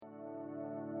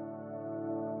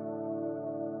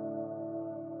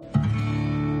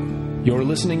You're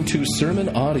listening to sermon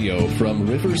audio from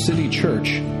River City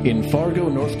Church in Fargo,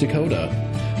 North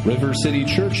Dakota. River City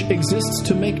Church exists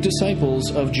to make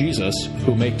disciples of Jesus,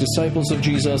 who make disciples of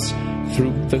Jesus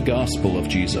through the gospel of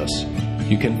Jesus.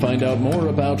 You can find out more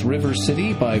about River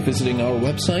City by visiting our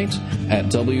website at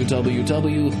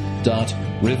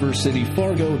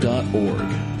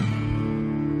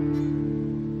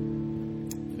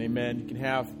www.rivercityfargo.org. Amen. You can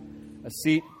have a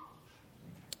seat.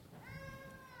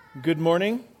 Good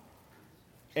morning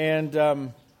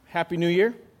and Happy New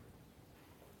Year.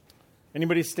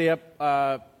 Anybody stay up,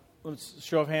 let's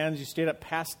show of hands, you stayed up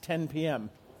past 10 p.m.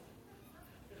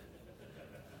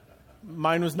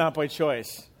 Mine was not by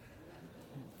choice.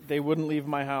 They wouldn't leave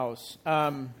my house.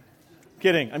 I'm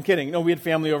kidding. No, we had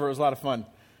family over. It was a lot of fun.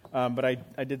 But I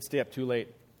did stay up too late.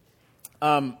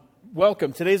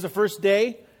 Welcome. Today's the first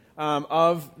day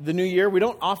of the new year. We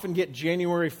don't often get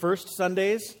January 1st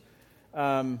Sundays,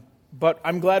 but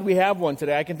I'm glad we have one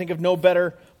today. I can think of no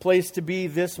better place to be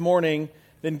this morning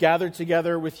than gathered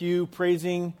together with you,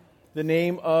 praising the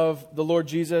name of the Lord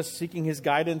Jesus, seeking His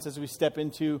guidance as we step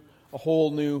into a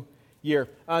whole new year.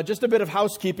 Just a bit of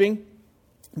housekeeping.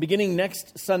 Beginning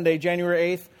next Sunday,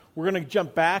 January 8th, we're going to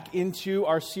jump back into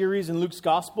our series in Luke's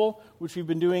Gospel, which we've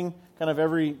been doing kind of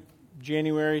every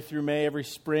January through May, every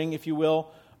spring, if you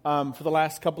will, for the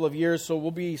last couple of years. So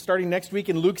we'll be starting next week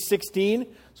in Luke 16.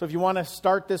 So if you want to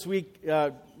start this week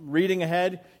reading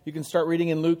ahead, you can start reading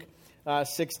in Luke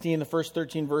 16, the first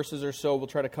 13 verses or so we'll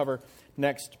try to cover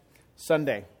next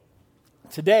Sunday.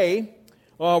 Today,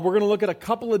 we're going to look at a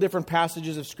couple of different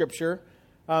passages of Scripture,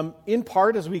 in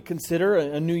part as we consider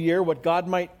a new year, what God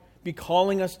might be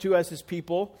calling us to as His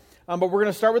people. But we're going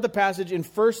to start with the passage in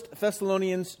 1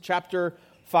 Thessalonians chapter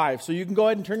 5. So you can go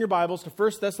ahead and turn your Bibles to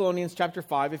 1 Thessalonians chapter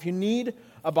 5. If you need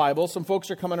a Bible, some folks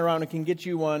are coming around and can get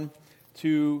you one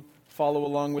to follow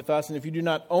along with us. And if you do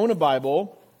not own a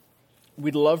Bible,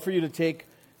 we'd love for you to take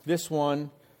this one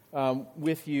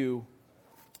with you.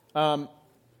 1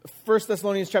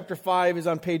 Thessalonians chapter 5 is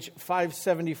on page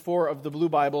 574 of the blue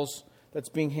Bibles that's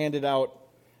being handed out.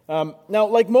 Now,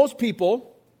 like most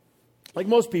people,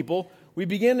 we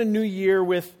begin a new year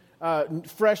with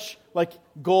fresh,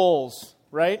 goals,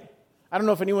 right? I don't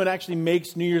know if anyone actually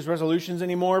makes New Year's resolutions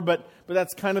anymore, but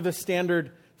that's kind of the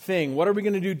standard thing. What are we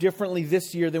going to do differently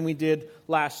this year than we did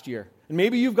last year? And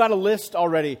maybe you've got a list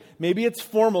already. Maybe it's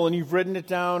formal and you've written it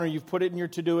down, or you've put it in your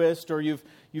Todoist, or you've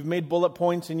made bullet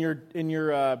points in your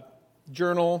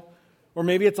journal, or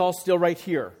maybe it's all still right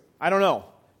here. I don't know.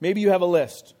 Maybe you have a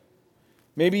list.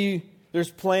 Maybe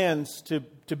there's plans to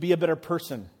be a better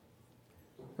person,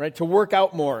 right? To work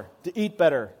out more, to eat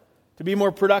better, to be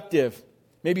more productive.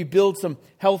 Maybe build some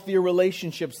healthier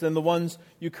relationships than the ones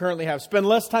you currently have. Spend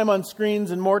less time on screens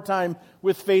and more time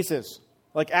with faces,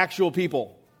 like actual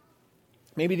people.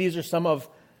 Maybe these are some of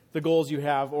the goals you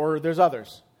have, or there's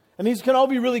others. And these can all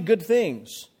be really good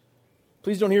things.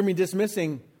 Please don't hear me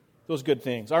dismissing those good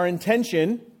things. Our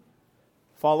intention,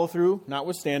 follow through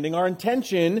notwithstanding, our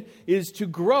intention is to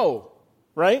grow,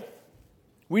 right?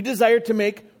 We desire to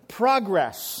make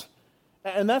progress.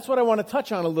 And that's what I want to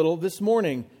touch on a little this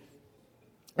morning.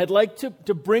 I'd like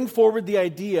to bring forward the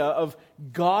idea of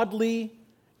godly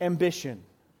ambition.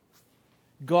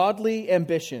 Godly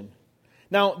ambition.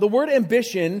 Now, the word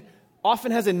ambition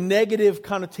often has a negative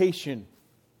connotation.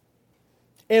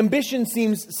 Ambition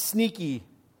seems sneaky,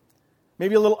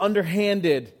 maybe a little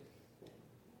underhanded.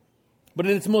 But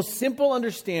in its most simple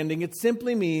understanding, it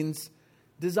simply means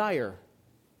desire.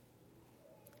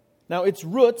 Now, its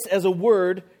roots as a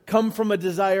word come from a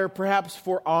desire perhaps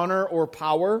for honor or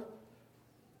power.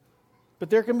 But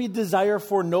there can be desire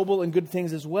for noble and good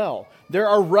things as well. There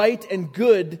are right and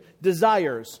good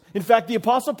desires. In fact, the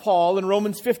Apostle Paul in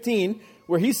Romans 15,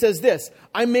 where he says this,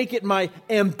 I make it my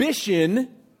ambition,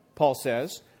 Paul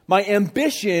says, my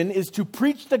ambition is to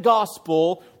preach the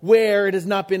gospel where it has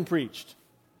not been preached.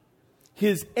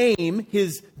 His aim,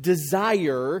 his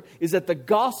desire, is that the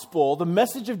gospel, the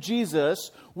message of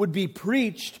Jesus, would be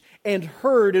preached and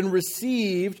heard and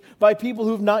received by people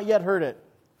who have not yet heard it.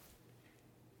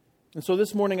 And so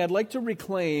this morning I'd like to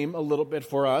reclaim a little bit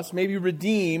for us, maybe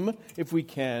redeem, if we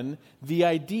can, the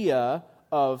idea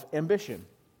of ambition.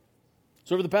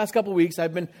 So over the past couple of weeks,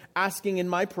 I've been asking in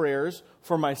my prayers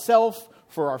for myself,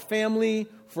 for our family,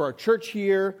 for our church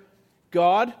here,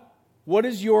 God, what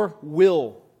is your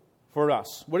will for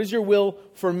us? What is your will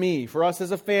for me, for us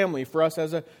as a family, for us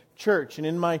as a church? And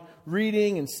in my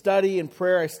reading and study and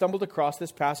prayer, I stumbled across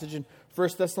this passage in 1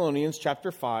 Thessalonians chapter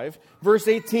 5, verse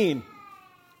 18.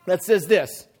 That says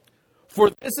this, for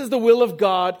this is the will of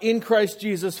God in Christ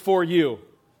Jesus for you.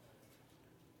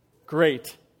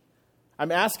 Great.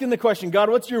 I'm asking the question,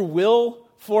 God, what's your will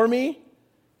for me?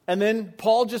 And then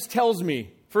Paul just tells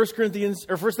me, 1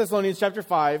 Thessalonians chapter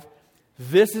 5,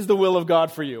 this is the will of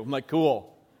God for you. I'm like,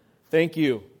 cool. Thank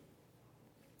you.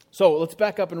 So let's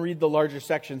back up and read the larger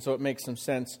section so it makes some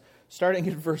sense. Starting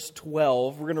in verse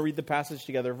 12, we're going to read the passage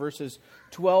together, verses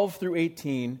 12 through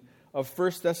 18 of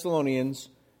 1 Thessalonians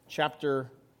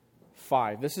chapter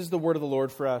 5. This is the word of the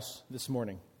Lord for us this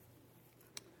morning.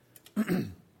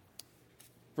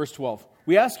 Verse 12.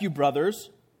 We ask you,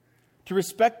 brothers, to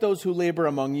respect those who labor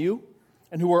among you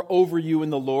and who are over you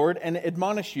in the Lord and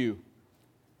admonish you,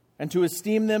 and to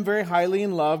esteem them very highly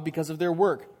in love because of their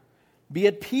work. Be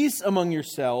at peace among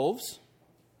yourselves,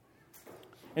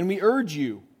 and we urge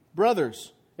you,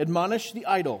 brothers, admonish the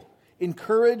idle,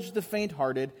 encourage the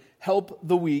faint-hearted, help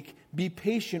the weak, be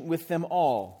patient with them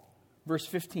all. Verse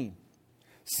 15.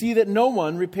 See that no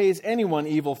one repays anyone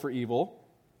evil for evil,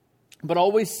 but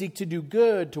always seek to do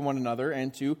good to one another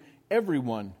and to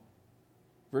everyone.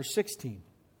 Verse 16.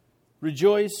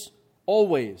 Rejoice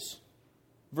always.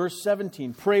 Verse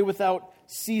 17. Pray without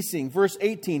ceasing. Verse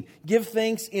 18. Give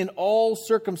thanks in all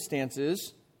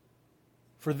circumstances,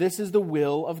 for this is the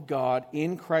will of God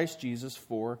in Christ Jesus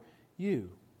for you.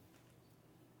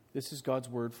 This is God's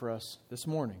word for us this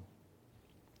morning.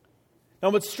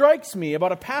 Now, what strikes me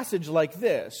about a passage like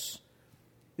this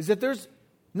is that there's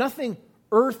nothing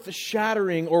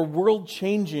earth-shattering or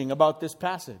world-changing about this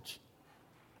passage.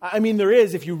 I mean, there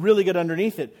is if you really get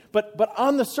underneath it. But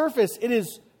on the surface, it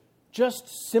is just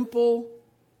simple,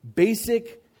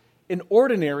 basic, and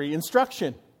ordinary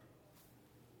instruction.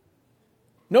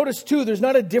 Notice, too, there's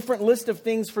not a different list of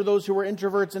things for those who are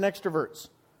introverts and extroverts.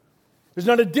 There's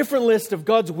not a different list of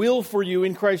God's will for you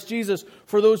in Christ Jesus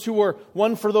for those who are,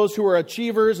 one for those who are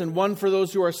achievers, and one for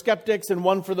those who are skeptics, and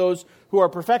one for those who are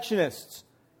perfectionists.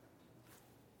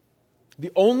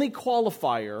 The only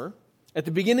qualifier at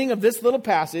the beginning of this little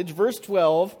passage, verse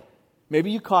 12,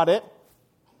 maybe you caught it,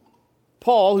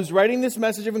 Paul, who's writing this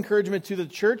message of encouragement to the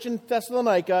church in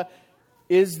Thessalonica,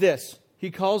 is this. He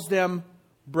calls them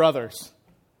brothers.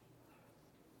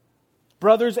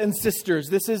 Brothers and sisters.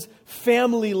 This is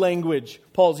family language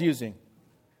Paul's using.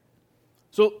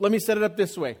 So let me set it up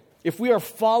this way. If you're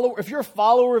a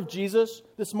follower of Jesus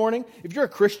this morning, if you're a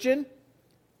Christian,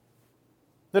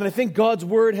 then I think God's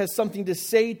word has something to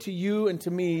say to you and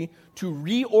to me to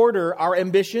reorder our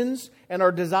ambitions and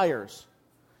our desires,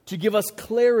 to give us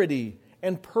clarity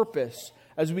and purpose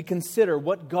as we consider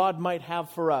what God might have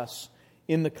for us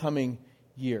in the coming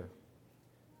year.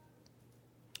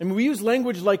 And we use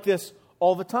language like this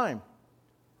all the time.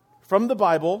 From the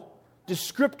Bible,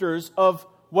 descriptors of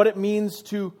what it means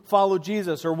to follow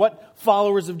Jesus or what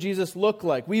followers of Jesus look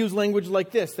like. We use language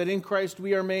like this, that in Christ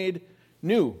we are made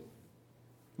new.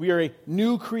 We are a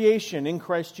new creation in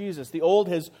Christ Jesus. The old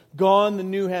has gone, the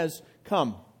new has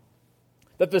come.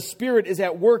 That the Spirit is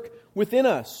at work within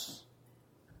us.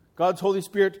 God's Holy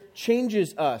Spirit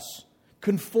changes us,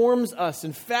 conforms us,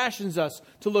 and fashions us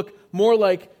to look more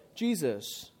like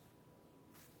Jesus.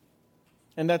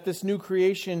 And that this new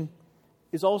creation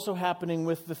is also happening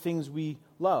with the things we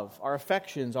love, our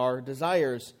affections, our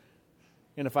desires,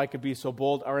 and if I could be so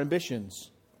bold, our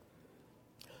ambitions.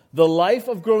 The life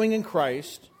of growing in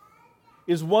Christ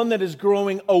is one that is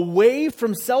growing away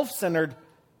from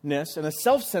self-centeredness and a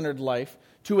self-centered life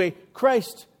to a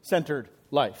Christ-centered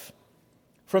life.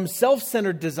 From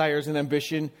self-centered desires and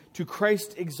ambition to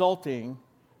Christ-exalting,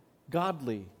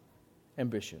 godly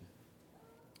ambition.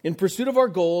 In pursuit of our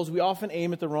goals, we often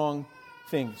aim at the wrong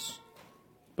things.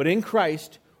 But in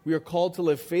Christ, we are called to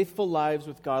live faithful lives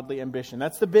with godly ambition.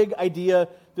 That's the big idea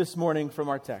this morning from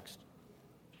our text.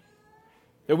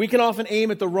 That we can often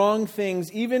aim at the wrong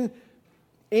things, even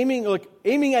aiming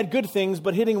at good things,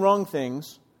 but hitting wrong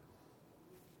things.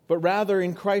 But rather,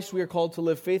 in Christ, we are called to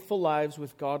live faithful lives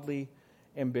with godly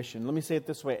ambition. Let me say it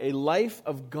this way. A life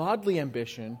of godly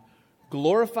ambition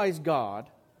glorifies God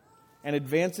and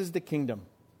advances the kingdom.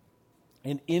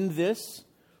 And in this,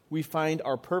 we find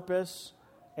our purpose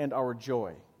and our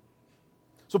joy.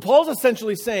 So Paul's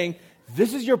essentially saying,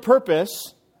 this is your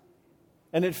purpose,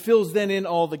 and it fills then in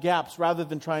all the gaps, rather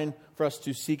than trying for us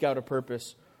to seek out a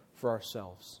purpose for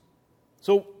ourselves.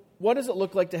 So what does it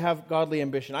look like to have godly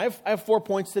ambition? I have 4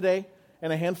 points today,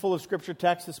 and a handful of scripture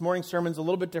texts. This morning's sermon's a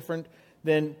little bit different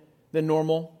than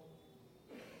normal.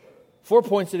 4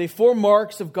 points today, 4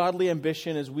 marks of godly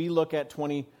ambition as we look at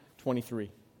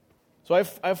 2023. So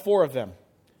I have 4 of them.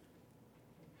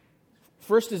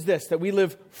 First is this, that we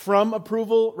live from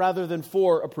approval rather than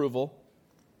for approval.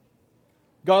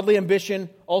 Godly ambition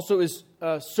also is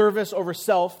service over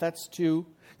self. That's 2.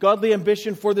 Godly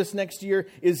ambition for this next year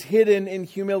is hidden in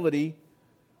humility.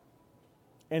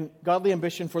 And godly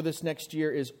ambition for this next year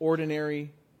is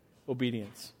ordinary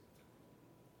obedience.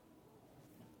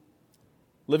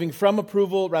 Living from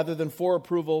approval rather than for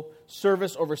approval,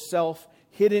 service over self,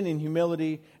 hidden in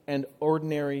humility, and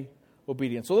ordinary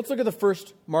obedience. So let's look at the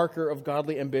first marker of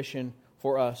godly ambition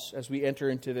for us as we enter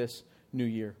into this new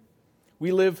year.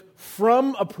 We live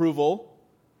from approval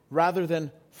rather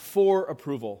than for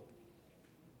approval.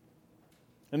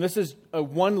 And this is a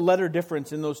one-letter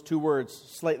difference in those two words,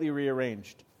 slightly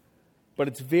rearranged. But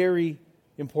it's very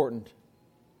important.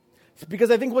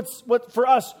 Because I think what for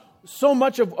us, so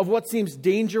much of what seems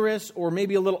dangerous or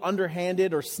maybe a little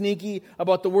underhanded or sneaky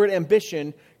about the word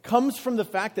ambition comes from the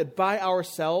fact that by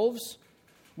ourselves,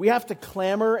 we have to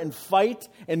clamor and fight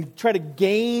and try to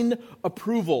gain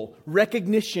approval,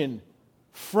 recognition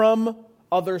from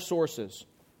other sources.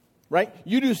 Right?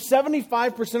 You do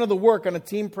 75% of the work on a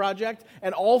team project,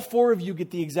 and all four of you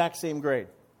get the exact same grade.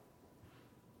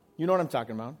 You know what I'm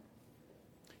talking about.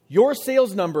 Your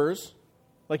sales numbers,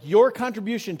 like your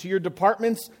contribution to your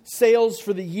department's sales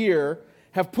for the year,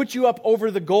 have put you up over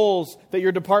the goals that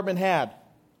your department had.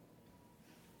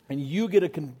 And you get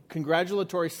a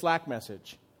congratulatory Slack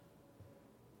message,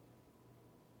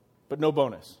 but no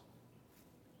bonus.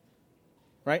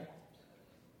 Right?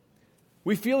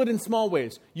 We feel it in small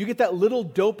ways. You get that little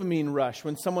dopamine rush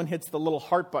when someone hits the little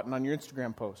heart button on your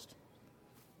Instagram post.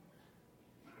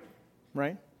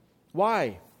 Right?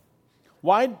 Why?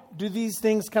 Why do these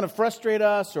things kind of frustrate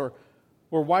us, or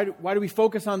why do we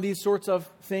focus on these sorts of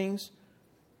things?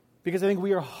 Because I think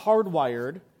we are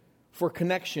hardwired for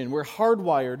connection. We're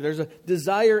hardwired. There's a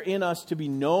desire in us to be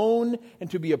known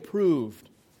and to be approved.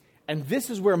 And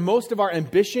this is where most of our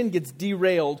ambition gets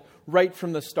derailed right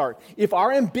from the start. If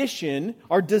our ambition,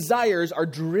 our desires are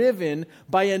driven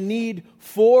by a need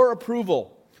for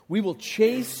approval, we will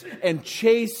chase and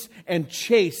chase and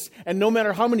chase. And no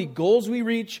matter how many goals we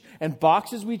reach and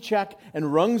boxes we check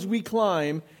and rungs we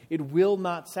climb, it will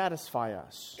not satisfy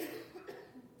us.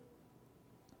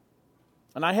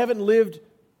 And I haven't lived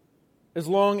as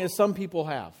long as some people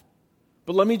have.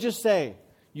 But let me just say,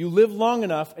 you live long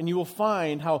enough and you will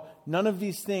find how none of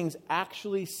these things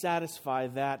actually satisfy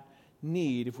that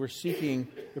need if we're seeking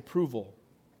approval.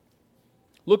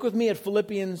 Look with me at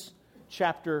Philippians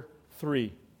chapter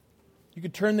 3. You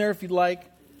could turn there if you'd like.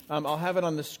 I'll have it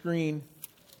on the screen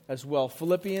as well.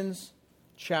 Philippians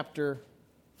chapter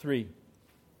 3.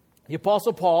 The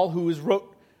Apostle Paul, who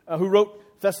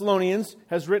wrote Thessalonians,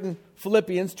 has written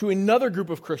Philippians to another group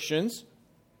of Christians.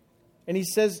 And he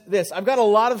says this: I've got a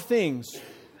lot of things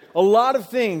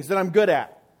that I'm good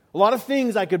at. A lot of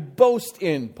things I could boast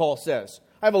in, Paul says.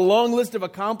 I have a long list of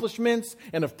accomplishments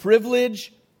and of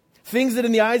privilege, things that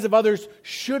in the eyes of others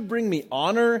should bring me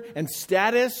honor and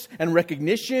status and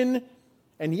recognition.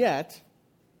 And yet,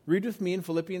 read with me in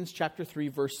Philippians chapter 3,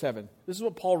 verse 7. This is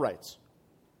what Paul writes.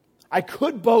 I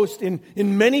could boast in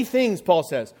many things, Paul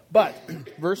says, but,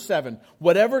 verse 7,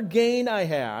 whatever gain I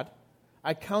had,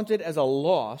 I counted as a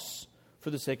loss for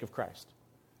the sake of Christ.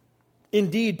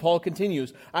 Indeed, Paul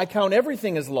continues, I count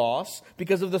everything as loss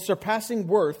because of the surpassing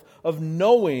worth of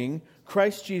knowing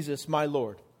Christ Jesus my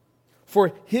Lord.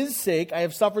 For His sake I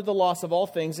have suffered the loss of all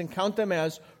things and count them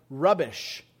as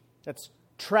rubbish, that's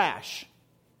trash,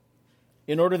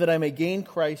 in order that I may gain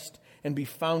Christ and be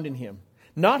found in Him,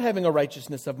 not having a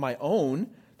righteousness of my own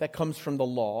that comes from the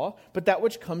law, but that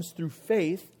which comes through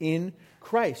faith in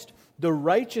Christ, the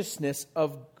righteousness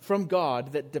from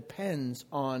God that depends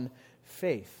on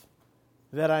faith,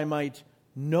 that I might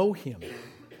know Him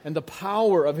and the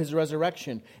power of His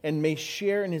resurrection and may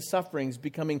share in His sufferings,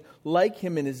 becoming like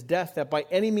Him in His death, that by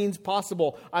any means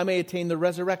possible I may attain the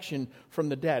resurrection from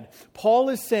the dead. Paul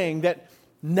is saying that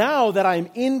now that I'm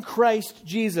in Christ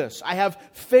Jesus, I have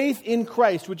faith in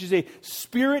Christ, which is a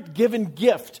Spirit-given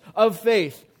gift of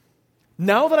faith.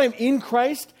 Now that I'm in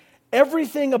Christ,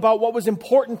 everything about what was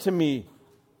important to me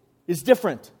is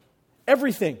different.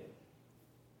 Everything.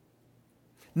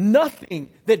 Nothing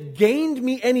that gained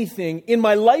me anything in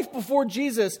my life before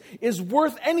Jesus is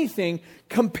worth anything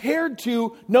compared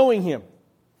to knowing Him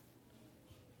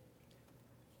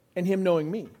and Him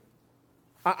knowing me.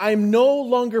 I'm no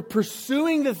longer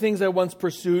pursuing the things I once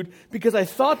pursued because I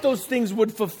thought those things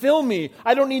would fulfill me.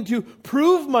 I don't need to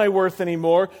prove my worth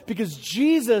anymore because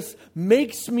Jesus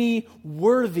makes me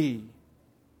worthy.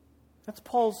 That's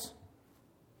Paul's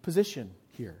position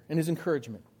here and his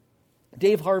encouragement.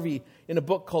 Dave Harvey, in a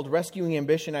book called Rescuing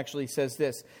Ambition, actually says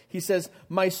this. He says,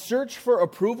 my search for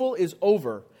approval is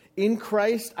over. In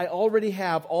Christ, I already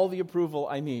have all the approval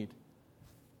I need.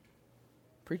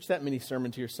 Preach that mini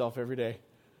sermon to yourself every day.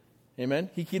 Amen?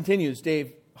 He continues,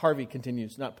 Dave Harvey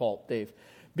continues, not Paul, Dave.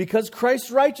 Because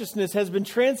Christ's righteousness has been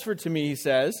transferred to me, he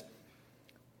says,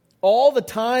 all the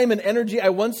time and energy I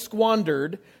once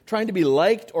squandered trying to be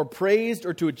liked or praised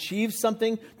or to achieve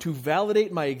something to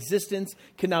validate my existence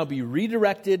can now be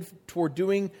redirected toward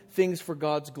doing things for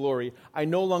God's glory. I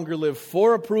no longer live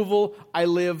for approval, I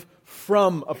live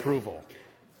from approval.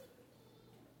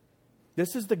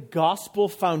 This is the gospel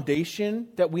foundation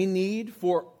that we need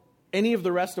for any of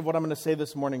the rest of what I'm going to say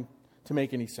this morning to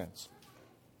make any sense.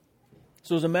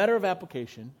 So as a matter of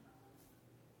application,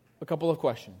 a couple of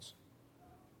questions.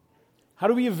 How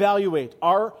do we evaluate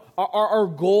our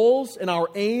goals and our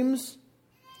aims?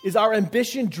 Is our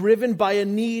ambition driven by a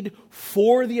need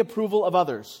for the approval of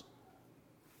others?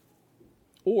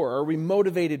 Or are we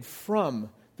motivated from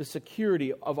the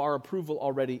security of our approval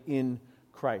already in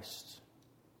Christ?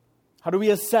 How do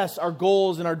we assess our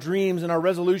goals and our dreams and our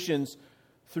resolutions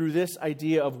through this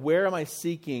idea of where am I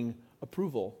seeking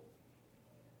approval?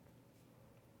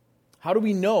 How do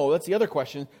we know? That's the other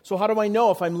question. So how do I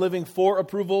know if I'm living for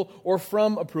approval or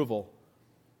from approval?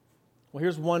 Well,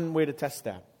 here's one way to test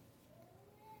that.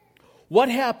 What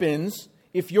happens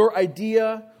if your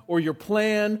idea or your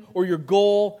plan or your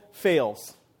goal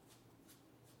fails?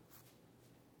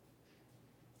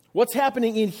 What's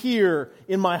happening in here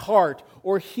in my heart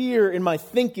or here in my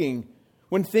thinking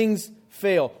when things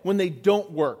fail, when they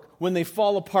don't work, when they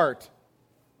fall apart?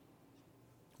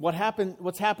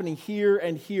 What's happening here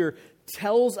and here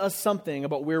tells us something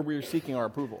about where we're seeking our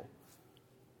approval.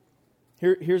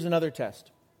 Here's another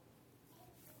test.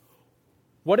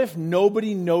 What if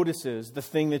nobody notices the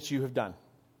thing that you have done?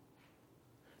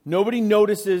 Nobody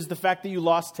notices the fact that you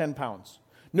lost 10 pounds.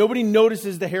 Nobody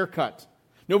notices the haircut.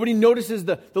 Nobody notices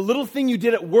the little thing you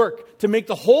did at work to make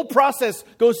the whole process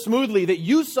go smoothly that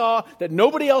you saw, that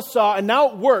nobody else saw, and now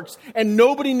it works, and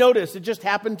nobody noticed. It just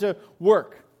happened to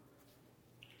work.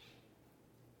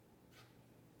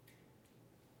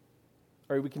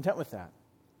 Are we content with that?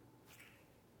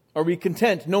 Are we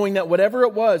content knowing that whatever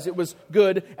it was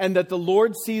good, and that the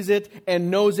Lord sees it and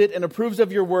knows it and approves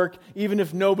of your work, even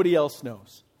if nobody else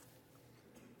knows?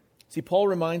 See, Paul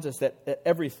reminds us that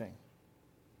everything,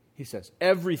 he says,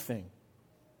 everything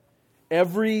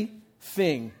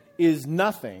is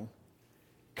nothing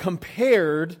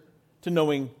compared to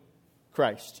knowing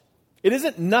Christ. It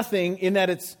isn't nothing in that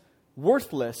it's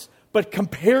worthless, but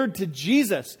compared to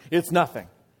Jesus, it's nothing.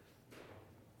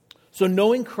 So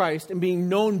knowing Christ and being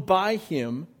known by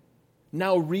Him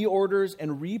now reorders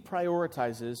and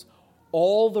reprioritizes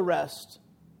all the rest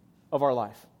of our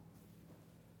life.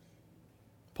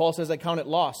 Paul says, I count it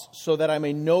loss so that I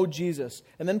may know Jesus.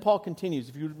 And then Paul continues.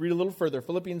 If you read a little further,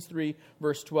 Philippians 3,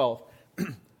 verse 12,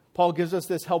 Paul gives us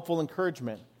this helpful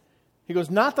encouragement. He goes,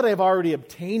 not that I have already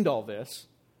obtained all this.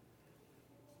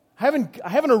 I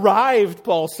haven't arrived,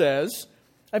 Paul says.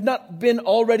 I've not been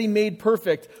already made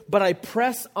perfect, but I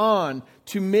press on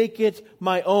to make it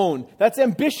my own. That's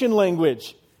ambition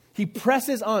language. He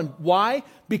presses on. Why?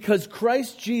 Because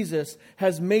Christ Jesus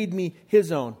has made me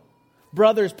His own.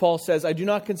 Brothers, Paul says, I do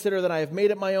not consider that I have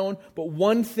made it my own, but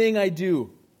one thing I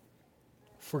do,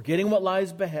 forgetting what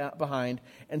lies behind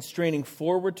and straining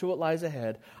forward to what lies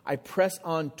ahead, I press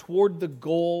on toward the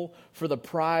goal for the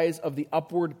prize of the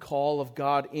upward call of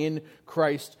God in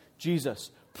Christ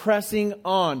Jesus. Pressing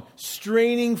on,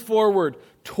 straining forward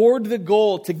toward the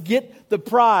goal to get the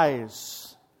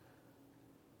prize.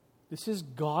 This is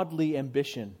godly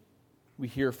ambition we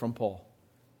hear from Paul.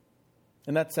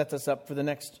 And that sets us up for the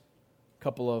next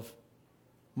couple of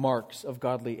marks of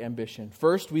godly ambition.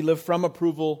 First, we live from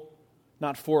approval,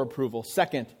 not for approval.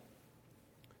 Second,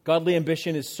 godly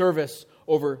ambition is service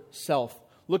over self.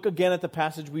 Look again at the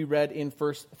passage we read in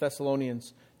 1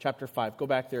 Thessalonians chapter 5. Go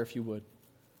back there if you would.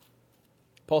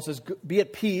 Paul says, be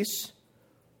at peace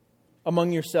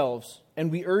among yourselves, and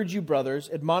we urge you, brothers,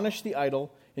 admonish the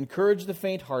idle, encourage the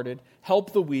faint-hearted,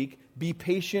 help the weak, be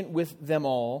patient with them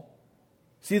all.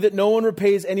 See that no one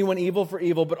repays anyone evil for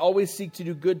evil, but always seek to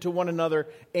do good to one another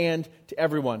and to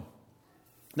everyone.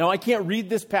 Now, I can't read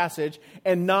this passage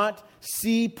and not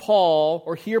see Paul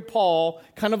or hear Paul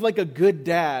kind of like a good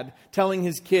dad telling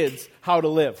his kids how to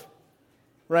live,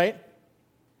 right?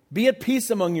 Be at peace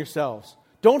among yourselves.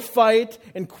 Don't fight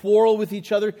and quarrel with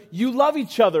each other. You love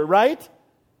each other, right?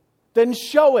 Then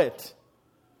show it.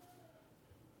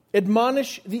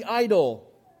 Admonish the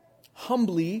idle.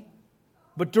 Humbly,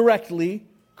 but directly,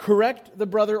 correct the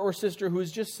brother or sister who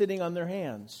is just sitting on their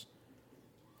hands.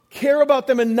 Care about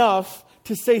them enough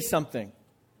to say something.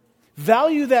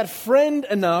 Value that friend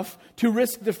enough to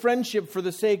risk the friendship for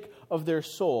the sake of their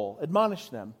soul. Admonish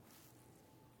them.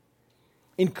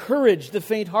 Encourage the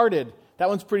faint-hearted. That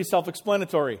one's pretty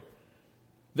self-explanatory.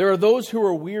 There are those who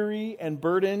are weary and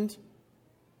burdened.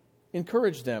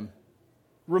 Encourage them.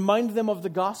 Remind them of the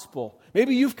gospel.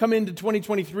 Maybe you've come into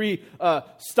 2023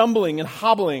 stumbling and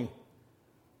hobbling.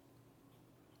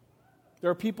 There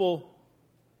are people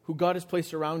who God has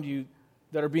placed around you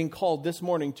that are being called this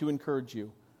morning to encourage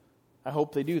you. I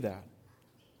hope they do that.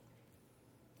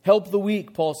 Help the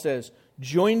weak, Paul says.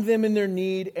 Join them in their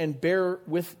need and bear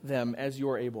with them as you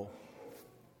are able.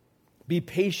 Be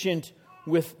patient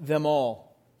with them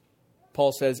all,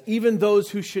 Paul says, even those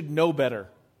who should know better.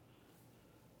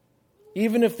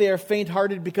 Even if they are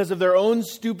faint-hearted because of their own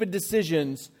stupid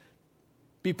decisions,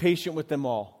 be patient with them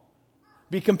all.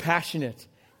 Be compassionate.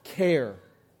 Care.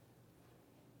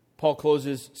 Paul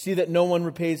closes, see that no one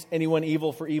repays anyone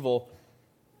evil for evil.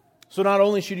 So not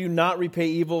only should you not repay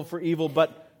evil for evil,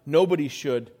 but nobody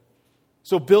should.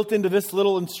 So built into this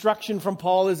little instruction from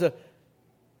Paul is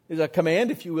a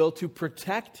command, if you will, to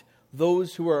protect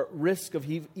those who are at risk of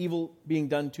evil being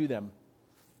done to them.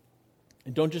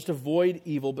 And don't just avoid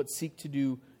evil, but seek to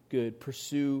do good.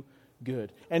 Pursue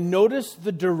good. And notice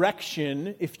the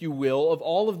direction, if you will, of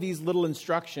all of these little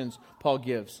instructions Paul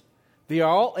gives. They are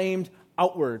all aimed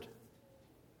outward.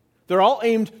 They're all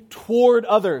aimed toward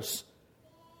others.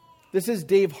 This is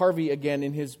Dave Harvey again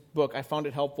in his book. I found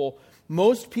it helpful.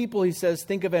 Most people, he says,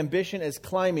 think of ambition as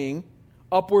climbing,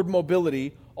 upward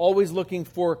mobility, always looking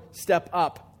for step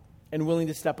up and willing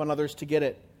to step on others to get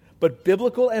it. But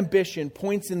biblical ambition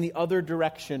points in the other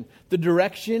direction, the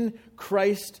direction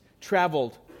Christ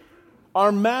traveled.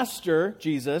 Our Master,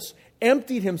 Jesus,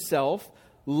 emptied himself,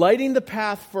 lighting the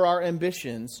path for our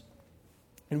ambitions,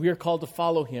 and we are called to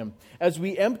follow him. As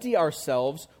we empty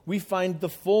ourselves, we find the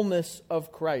fullness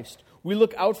of Christ. We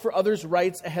look out for others'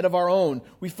 rights ahead of our own.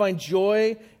 We find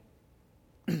joy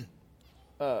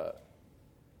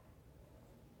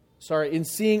in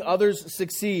seeing others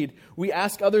succeed. We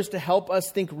ask others to help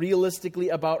us think realistically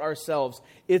about ourselves.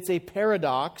 It's a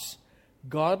paradox.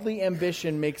 Godly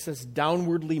ambition makes us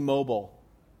downwardly mobile,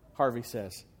 Harvey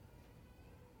says.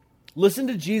 Listen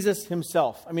to Jesus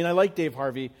himself. I mean, I like Dave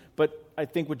Harvey, but I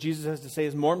think what Jesus has to say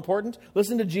is more important.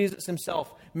 Listen to Jesus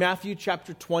himself. Matthew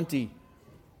chapter 20.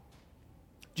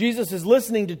 Jesus is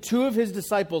listening to two of his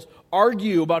disciples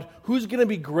argue about who's going to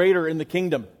be greater in the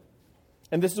kingdom.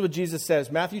 And this is what Jesus says,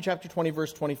 Matthew chapter 20,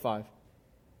 verse 25.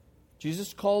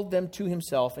 Jesus called them to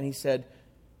himself, and he said,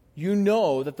 you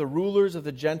know that the rulers of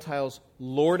the Gentiles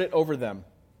lord it over them,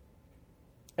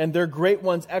 and their great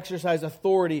ones exercise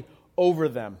authority over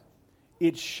them.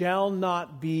 It shall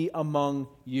not be among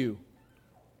you.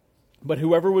 But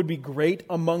whoever would be great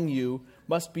among you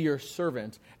must be your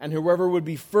servant, and whoever would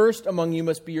be first among you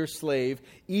must be your slave,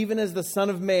 even as the Son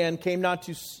of Man came not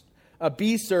to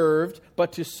be served,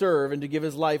 but to serve and to give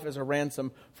his life as a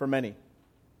ransom for many.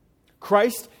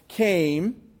 Christ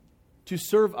came to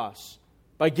serve us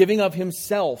by giving of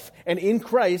himself. And in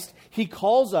Christ, he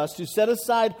calls us to set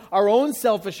aside our own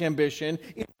selfish ambition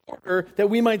in order that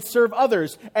we might serve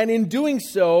others. And in doing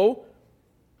so,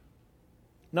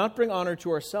 not bring honor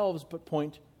to ourselves, but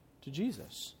point to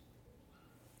Jesus.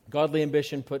 Godly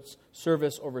ambition puts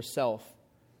service over self.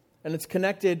 And it's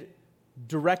connected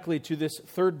directly to this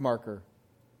third marker.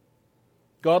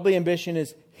 Godly ambition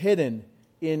is hidden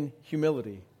in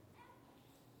humility.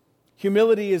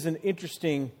 Humility is an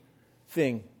interesting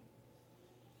thing.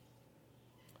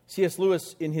 C.S.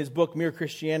 Lewis, in his book Mere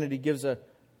Christianity, gives a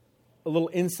little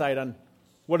insight on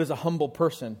what is a humble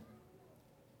person.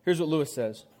 Here's what Lewis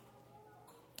says.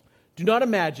 Do not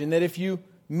imagine that if you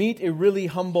meet a really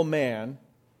humble man,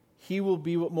 he will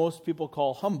be what most people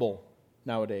call humble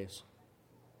nowadays.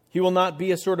 He will not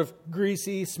be a sort of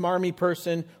greasy, smarmy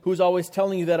person who's always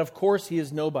telling you that, of course, he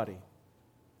is nobody.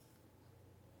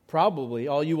 Probably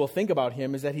all you will think about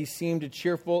him is that he seemed a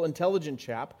cheerful, intelligent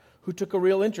chap who took a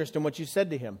real interest in what you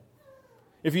said to him.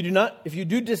 If you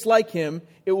do dislike him,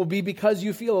 it will be because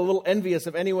you feel a little envious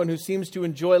of anyone who seems to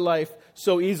enjoy life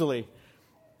so easily.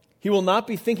 He will not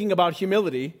be thinking about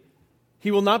humility.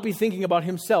 He will not be thinking about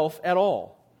himself at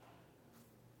all.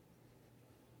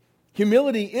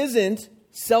 Humility isn't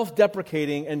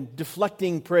self-deprecating and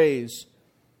deflecting praise.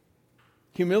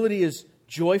 Humility is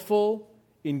joyful,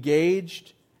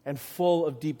 engaged, and full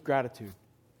of deep gratitude.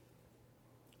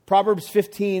 Proverbs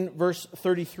 15, verse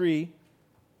 33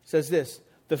 says this,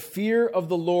 the fear of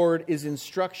the Lord is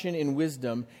instruction in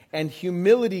wisdom, and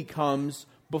humility comes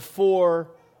before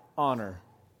honor.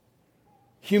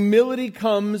 Humility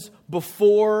comes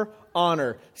before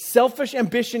honor. Selfish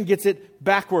ambition gets it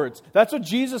backwards. That's what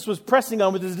Jesus was pressing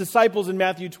on with his disciples in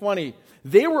Matthew 20.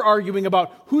 They were arguing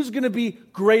about who's going to be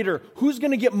greater, who's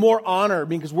going to get more honor,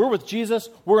 because we're with Jesus,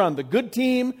 we're on the good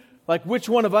team, Like, which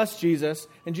one of us, Jesus?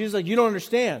 And Jesus is like, you don't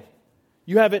understand.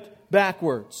 You have it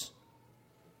backwards.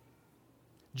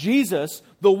 Jesus,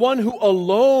 the one who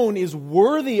alone is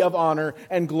worthy of honor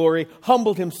and glory,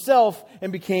 humbled himself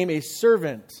and became a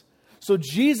servant. So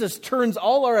Jesus turns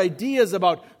all our ideas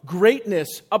about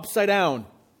greatness upside down.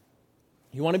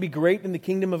 You want to be great in the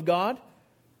kingdom of God?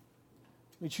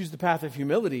 We choose the path of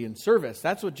humility and service.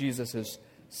 That's what Jesus is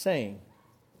saying.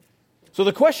 So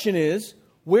the question is,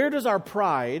 where does our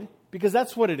pride, because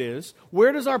that's what it is,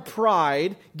 where does our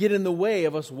pride get in the way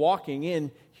of us walking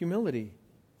in humility?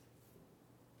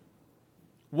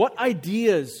 What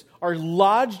ideas are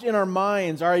lodged in our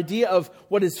minds, our idea of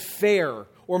what is fair,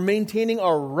 or maintaining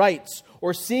our rights,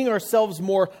 or seeing ourselves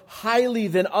more highly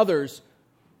than others,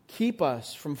 keep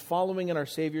us from following in our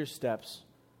Savior's steps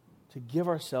to give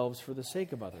ourselves for the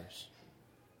sake of others?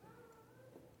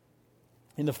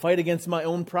 In the fight against my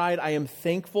own pride, I am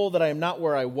thankful that I am not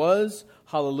where I was.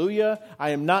 Hallelujah.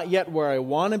 I am not yet where I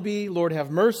want to be. Lord, have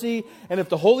mercy. And if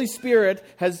the Holy Spirit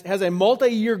has a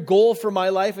multi-year goal for my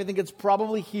life, I think it's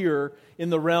probably here in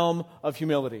the realm of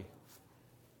humility.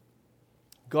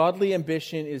 Godly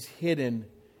ambition is hidden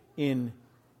in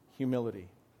humility.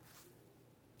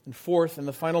 And fourth, and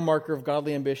the final marker of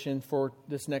godly ambition for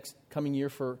this next coming year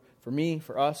for me,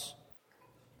 for us,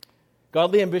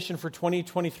 godly ambition for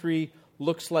 2023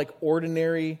 looks like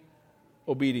ordinary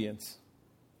obedience.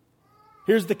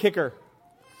 Here's the kicker.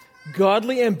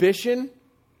 Godly ambition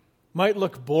might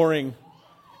look boring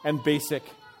and basic.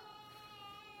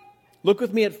 Look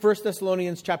with me at 1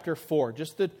 Thessalonians chapter 4,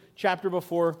 just the chapter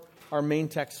before our main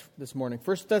text this morning.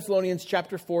 1 Thessalonians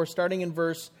chapter 4, starting in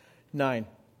verse 9.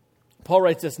 Paul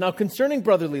writes this, "Now concerning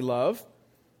brotherly love,"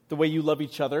 the way you love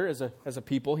each other as a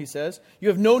people, he says, "you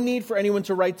have no need for anyone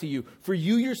to write to you, for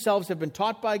you yourselves have been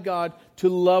taught by God to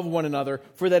love one another,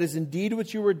 for that is indeed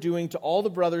what you were doing to all the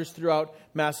brothers throughout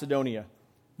Macedonia."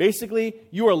 Basically,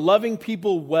 you are loving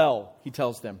people well, he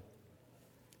tells them.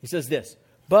 He says this,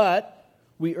 "But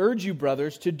we urge you,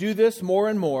 brothers, to do this more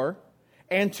and more,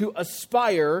 and to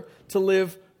aspire to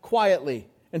live quietly,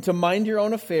 and to mind your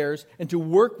own affairs, and to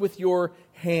work with your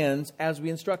hands as we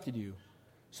instructed you,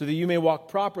 so that you may walk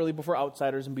properly before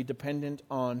outsiders and be dependent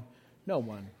on no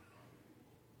one."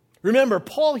 Remember,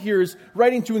 Paul here is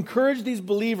writing to encourage these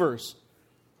believers.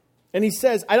 And he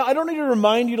says, I don't need to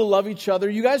remind you to love each other.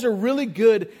 You guys are really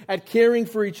good at caring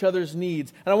for each other's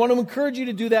needs. And I want to encourage you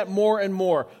to do that more and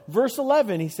more. Verse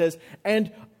 11, he says,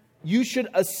 "And you should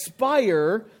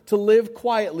aspire to live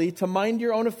quietly, to mind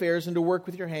your own affairs, and to work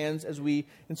with your hands as we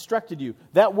instructed you."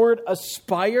 That word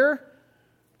aspire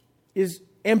is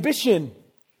ambition.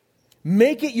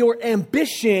 Make it your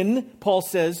ambition, Paul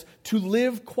says, to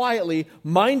live quietly,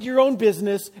 mind your own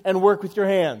business, and work with your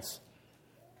hands.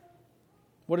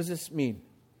 What does this mean?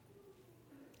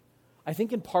 I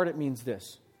think in part it means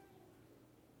this.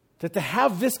 That to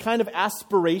have this kind of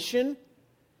aspiration,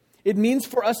 it means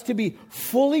for us to be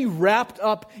fully wrapped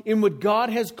up in what God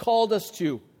has called us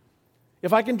to.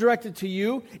 If I can direct it to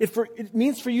you, it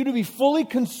means for you to be fully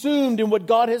consumed in what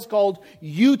God has called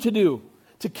you to do.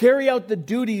 To carry out the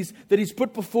duties that He's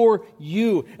put before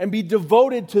you and be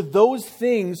devoted to those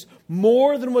things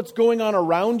more than what's going on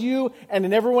around you and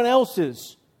in everyone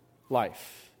else's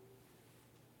life.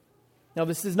 Now,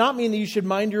 this does not mean that you should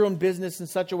mind your own business in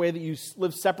such a way that you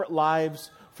live separate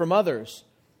lives from others.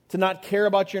 To not care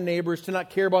about your neighbors, to not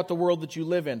care about the world that you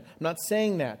live in. I'm not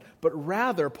saying that. But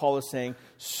rather, Paul is saying,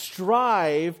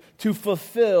 strive to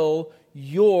fulfill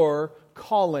your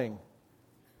calling.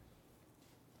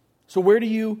 So where do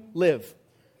you live?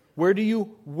 Where do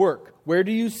you work? Where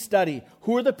do you study?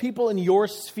 Who are the people in your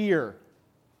sphere?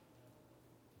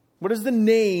 What are the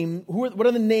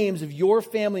names of your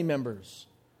family members?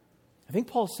 I think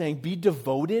Paul's saying be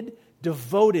devoted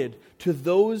to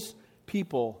those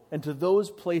people and to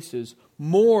those places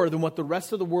more than what the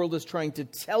rest of the world is trying to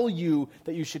tell you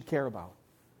that you should care about.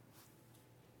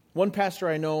 One pastor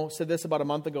I know said this about a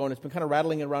month ago, and it's been kind of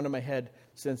rattling around in my head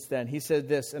since then. He said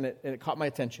this, and it caught my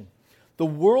attention. "The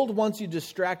world wants you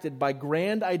distracted by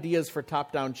grand ideas for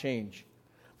top-down change.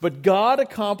 But God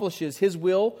accomplishes His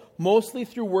will mostly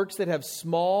through works that have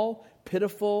small,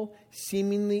 pitiful,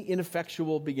 seemingly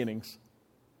ineffectual beginnings."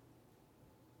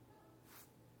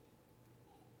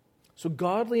 So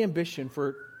godly ambition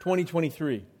for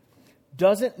 2023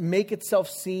 doesn't make itself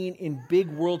seen in big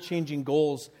world-changing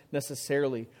goals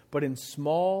necessarily, but in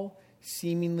small,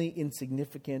 seemingly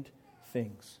insignificant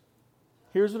things.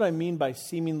 Here's what I mean by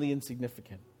seemingly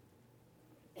insignificant.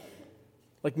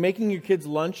 Like making your kids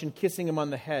lunch and kissing them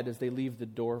on the head as they leave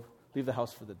the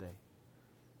house for the day.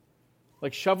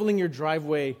 Like shoveling your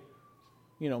driveway,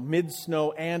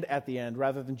 mid-snow and at the end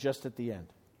rather than just at the end.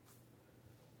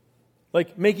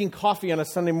 like making coffee on a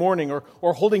Sunday morning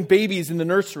or holding babies in the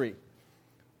nursery.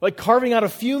 Like carving out a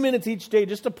few minutes each day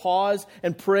just to pause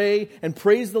and pray and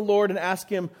praise the Lord and ask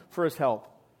Him for His help.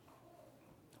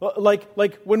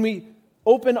 Like when we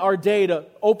open our day to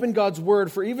open God's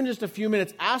Word for even just a few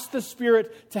minutes, ask the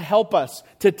Spirit to help us,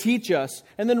 to teach us,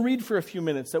 and then read for a few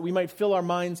minutes that we might fill our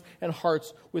minds and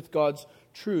hearts with God's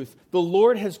truth. The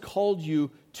Lord has called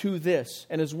you to this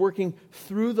and is working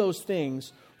through those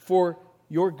things for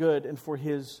your good and for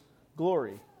His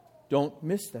glory. Don't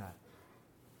miss that.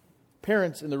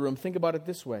 Parents in the room, think about it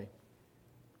this way.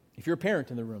 If you're a parent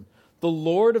in the room, the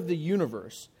Lord of the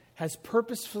universe has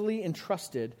purposefully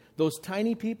entrusted those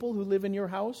tiny people who live in your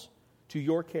house to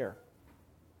your care.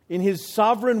 In His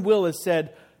sovereign will has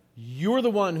said, you're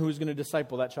the one who is going to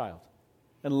disciple that child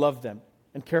and love them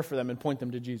and care for them and point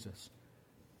them to Jesus.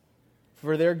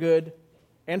 For their good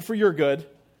and for your good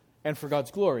and for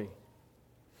God's glory.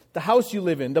 The house you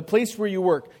live in, the place where you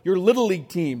work, your Little League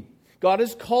team, God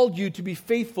has called you to be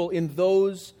faithful in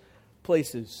those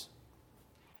places.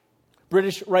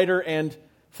 British writer and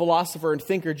philosopher and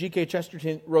thinker G.K.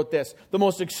 Chesterton wrote this: the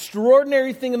most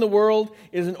extraordinary thing in the world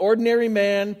is an ordinary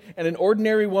man and an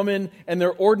ordinary woman and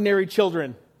their ordinary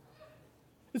children.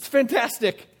 It's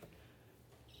fantastic.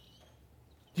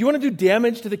 Do you want to do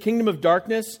damage to the kingdom of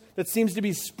darkness that seems to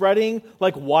be spreading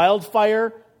like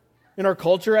wildfire in our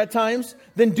culture at times?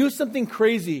 Then do something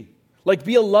crazy, like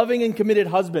be a loving and committed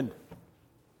husband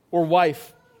or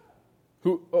wife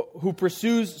who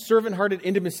pursues servant-hearted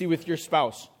intimacy with your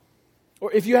spouse.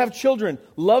 Or if you have children,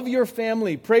 love your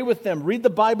family, pray with them, read the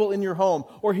Bible in your home.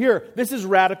 Or here, this is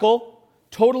radical,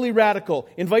 totally radical.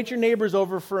 Invite your neighbors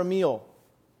over for a meal.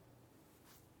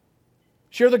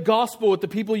 Share the gospel with the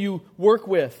people you work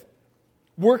with.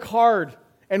 Work hard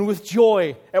and with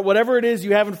joy at whatever it is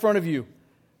you have in front of you.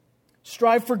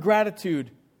 Strive for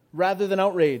gratitude rather than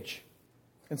outrage.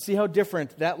 And see how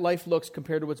different that life looks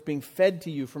compared to what's being fed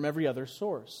to you from every other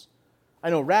source. I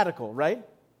know, radical, right?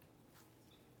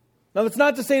 Now, that's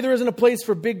not to say there isn't a place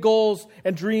for big goals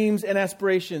and dreams and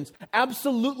aspirations.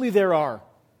 Absolutely there are.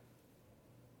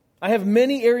 I have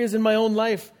many areas in my own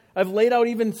life. I've laid out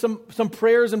even some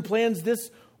prayers and plans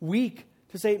this week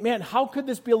to say, man, how could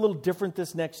this be a little different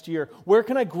this next year? Where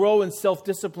can I grow in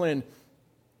self-discipline?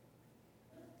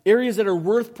 Areas that are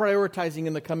worth prioritizing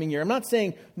in the coming year. I'm not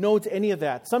saying no to any of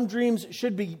that. Some dreams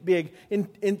should be big,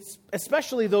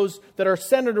 especially those that are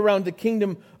centered around the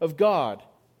kingdom of God.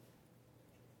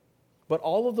 But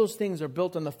all of those things are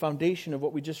built on the foundation of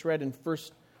what we just read in 1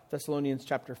 Thessalonians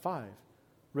chapter 5.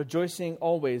 Rejoicing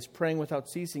always, praying without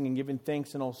ceasing, and giving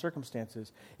thanks in all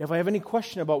circumstances. If I have any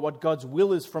question about what God's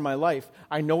will is for my life,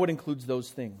 I know it includes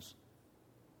those things.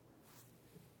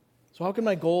 So how can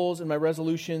my goals and my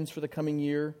resolutions for the coming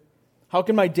year, how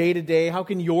can my day-to-day, how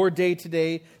can your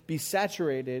day-to-day be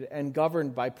saturated and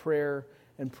governed by prayer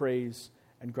and praise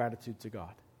and gratitude to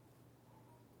God?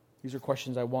 These are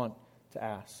questions I want to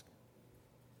ask.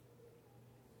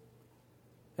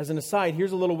 As an aside,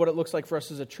 here's a little what it looks like for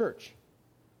us as a church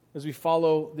as we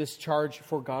follow this charge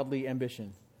for godly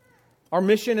ambition. Our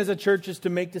mission as a church is to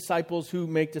make disciples who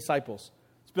make disciples.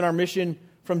 It's been our mission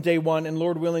from day one, and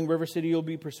Lord willing, River City will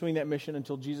be pursuing that mission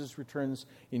until Jesus returns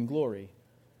in glory.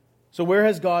 So where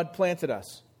has God planted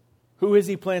us? Who has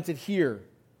He planted here?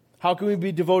 How can we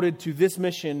be devoted to this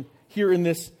mission here in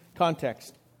this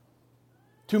context?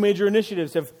 2 major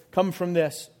initiatives have come from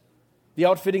this. The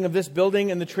outfitting of this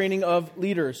building and the training of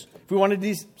leaders. If we want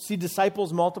to see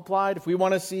disciples multiplied, if we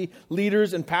want to see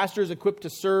leaders and pastors equipped to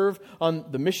serve on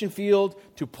the mission field,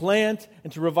 to plant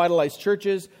and to revitalize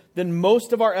churches, then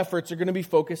most of our efforts are going to be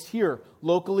focused here,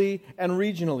 locally and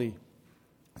regionally.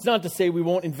 It's not to say we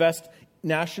won't invest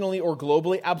nationally or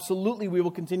globally. Absolutely, we will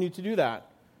continue to do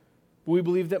that. But we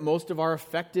believe that most of our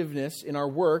effectiveness in our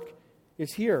work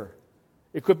is here.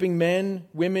 Equipping men,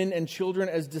 women, and children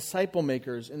as disciple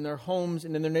makers in their homes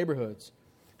and in their neighborhoods.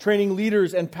 Training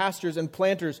leaders and pastors and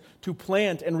planters to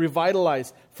plant and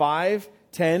revitalize 5,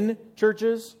 10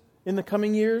 churches in the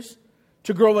coming years.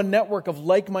 To grow a network of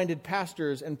like-minded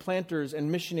pastors and planters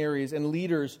and missionaries and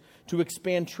leaders to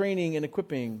expand training and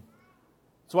equipping.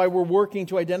 That's why we're working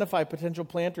to identify potential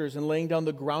planters and laying down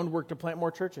the groundwork to plant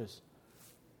more churches.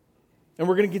 And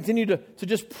we're going to continue to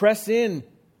just press in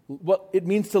what it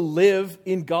means to live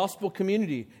in gospel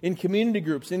community, in community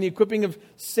groups, in the equipping of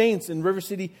saints in River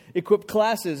City Equipped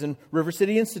classes and River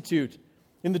City Institute,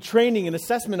 in the training and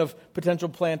assessment of potential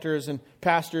planters and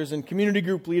pastors and community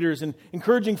group leaders, and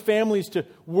encouraging families to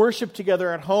worship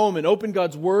together at home and open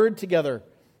God's Word together,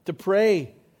 to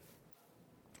pray.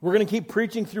 We're going to keep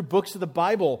preaching through books of the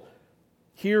Bible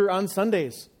here on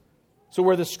Sundays. So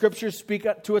where the Scriptures speak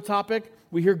to a topic,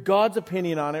 we hear God's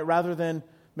opinion on it rather than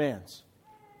man's.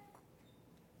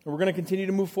 And we're going to continue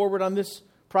to move forward on this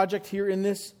project here in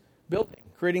this building,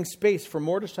 creating space for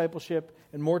more discipleship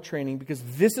and more training, because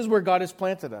this is where God has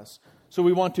planted us. So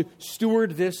we want to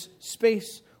steward this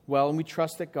space well, and we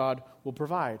trust that God will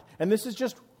provide. And this is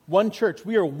just one church.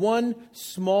 We are one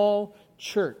small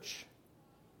church.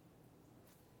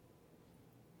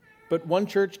 But one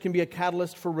church can be a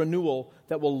catalyst for renewal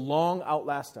that will long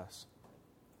outlast us.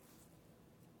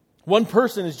 One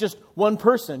person is just one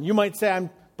person. You might say,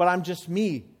 I'm just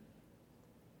me.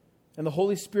 And the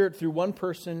Holy Spirit, through one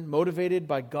person, motivated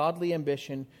by godly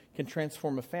ambition, can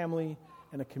transform a family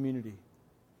and a community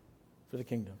for the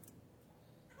kingdom.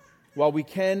 While we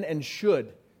can and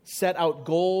should set out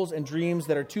goals and dreams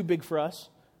that are too big for us,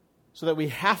 so that we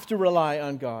have to rely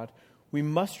on God, we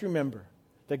must remember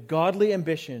that godly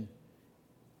ambition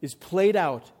is played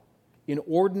out in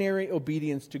ordinary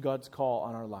obedience to God's call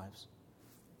on our lives.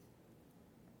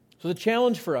 So the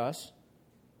challenge for us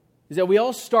is that we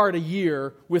all start a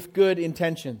year with good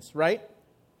intentions, right?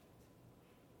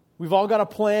 We've all got a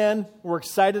plan. We're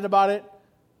excited about it.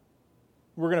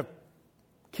 We're going to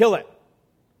kill it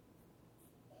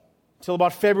until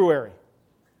about February.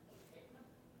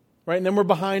 Right? And then we're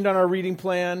behind on our reading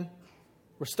plan.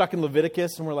 We're stuck in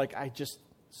Leviticus and we're like,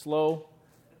 slow.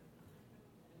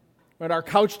 Right? Our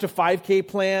couch to 5K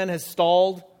plan has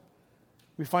stalled.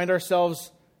 We find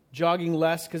ourselves jogging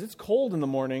less because it's cold in the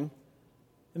morning.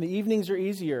 And the evenings are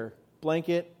easier.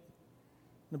 Blanket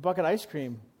and a bucket of ice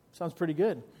cream. Sounds pretty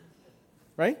good.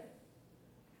 Right?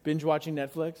 Binge watching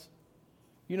Netflix.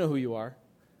 You know who you are.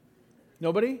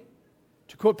 Nobody?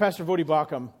 To quote Pastor Vodi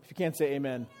Bakum, if you can't say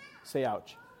amen, say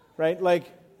ouch. Right?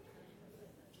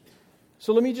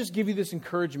 So let me just give you this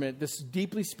encouragement, this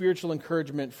deeply spiritual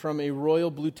encouragement from a royal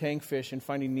blue tankfish in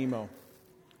Finding Nemo.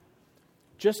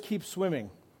 Just keep swimming.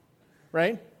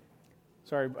 Right?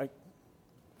 Sorry,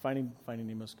 Finding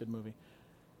Nemo's a good movie.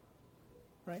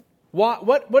 Right?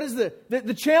 What is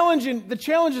the challenge? The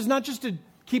challenge is not just to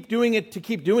keep doing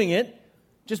it,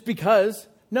 just because.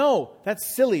 No,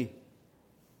 that's silly.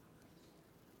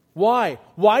 Why?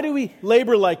 Why do we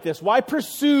labor like this? Why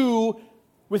pursue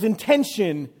with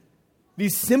intention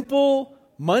these simple,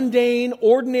 mundane,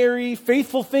 ordinary,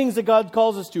 faithful things that God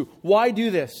calls us to? Why do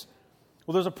this?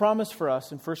 Well, there's a promise for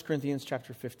us in 1 Corinthians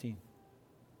chapter 15.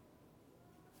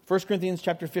 1 Corinthians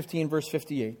chapter 15, verse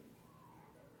 58.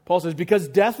 Paul says, because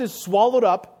death is swallowed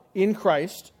up in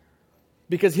Christ,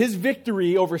 because his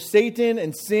victory over Satan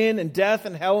and sin and death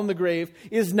and hell and the grave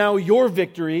is now your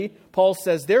victory, Paul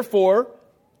says, therefore,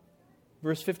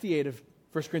 verse 58 of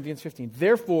 1 Corinthians 15,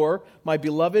 therefore, my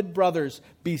beloved brothers,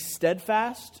 be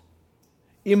steadfast,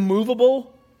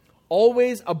 immovable,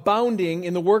 always abounding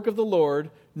in the work of the Lord,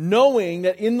 knowing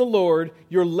that in the Lord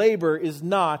your labor is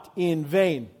not in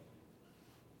vain.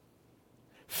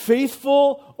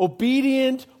 Faithful,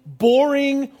 obedient,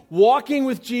 boring, walking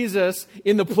with Jesus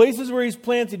in the places where He's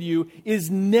planted you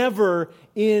is never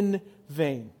in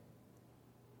vain.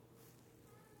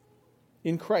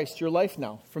 In Christ, your life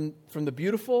now, from the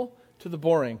beautiful to the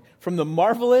boring, from the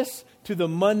marvelous to the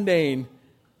mundane,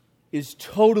 is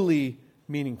totally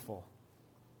meaningful.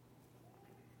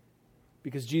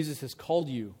 Because Jesus has called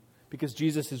you, because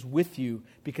Jesus is with you,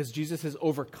 because Jesus has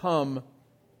overcome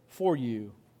for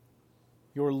you.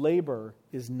 Your labor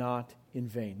is not in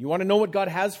vain. You want to know what God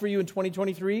has for you in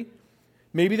 2023?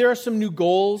 Maybe there are some new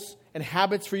goals and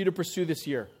habits for you to pursue this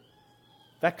year.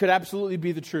 That could absolutely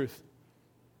be the truth.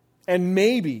 And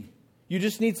maybe you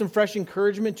just need some fresh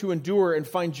encouragement to endure and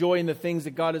find joy in the things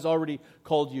that God has already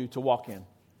called you to walk in.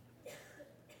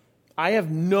 I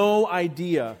have no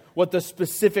idea what the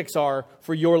specifics are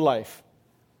for your life,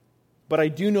 but I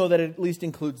do know that it at least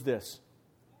includes this: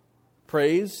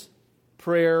 praise,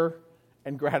 prayer,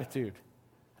 and gratitude.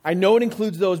 I know it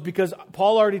includes those because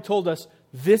Paul already told us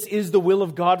this is the will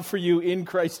of God for you in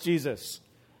Christ Jesus.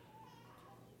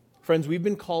 Friends, we've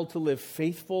been called to live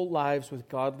faithful lives with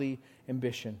godly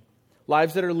ambition.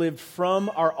 Lives that are lived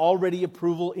from our already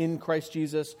approval in Christ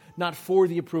Jesus, not for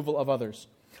the approval of others.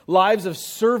 Lives of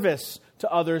service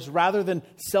to others rather than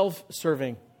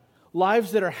self-serving.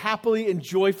 Lives that are happily and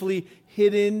joyfully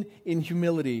hidden in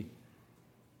humility.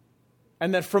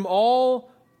 And that from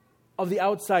all of the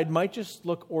outside might just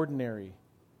look ordinary,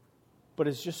 but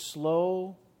it's just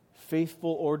slow,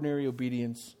 faithful, ordinary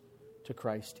obedience to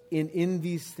Christ. In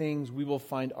these things, we will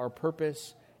find our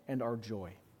purpose and our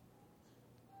joy.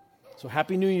 So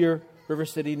Happy New Year, River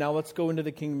City. Now let's go into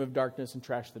the kingdom of darkness and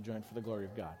trash the joint for the glory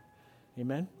of God.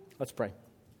 Amen? Let's pray.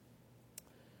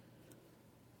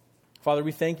 Father,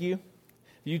 we thank you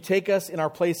You take us in our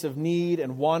place of need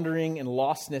and wandering and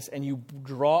lostness, and you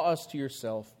draw us to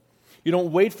yourself. You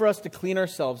don't wait for us to clean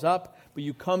ourselves up, but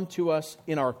you come to us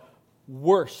in our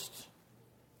worst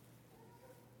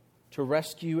to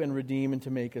rescue and redeem and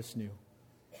to make us new.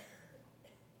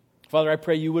 Father, I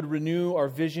pray you would renew our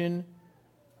vision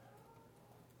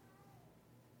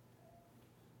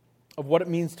of what it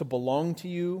means to belong to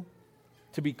you,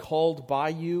 to be called by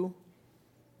you,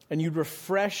 and you'd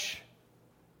refresh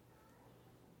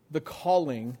the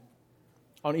calling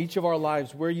on each of our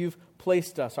lives, where you've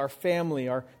placed us, our family,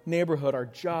 our neighborhood, our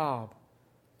job,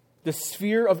 the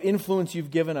sphere of influence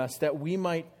you've given us, that we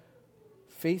might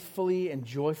faithfully and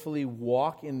joyfully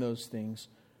walk in those things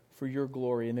for your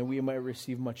glory, and that we might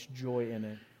receive much joy in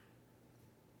it.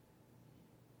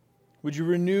 Would you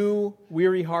renew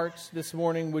weary hearts this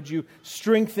morning? Would you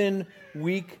strengthen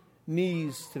weak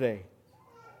knees today,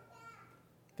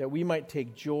 that we might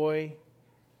take joy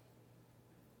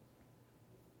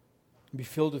and be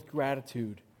filled with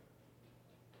gratitude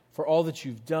for all that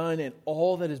you've done and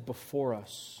all that is before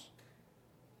us.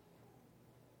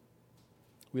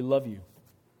 We love you.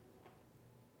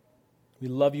 We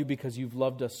love you because you've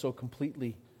loved us so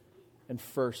completely and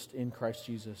first in Christ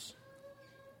Jesus.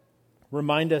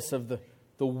 Remind us of the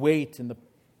weight and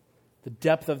the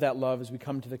depth of that love as we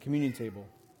come to the communion table.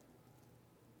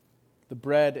 The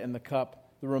bread and the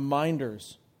cup, the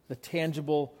reminders, the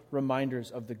tangible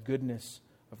reminders of the goodness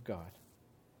of God.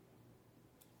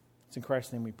 It's in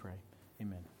Christ's name we pray.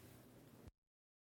 Amen.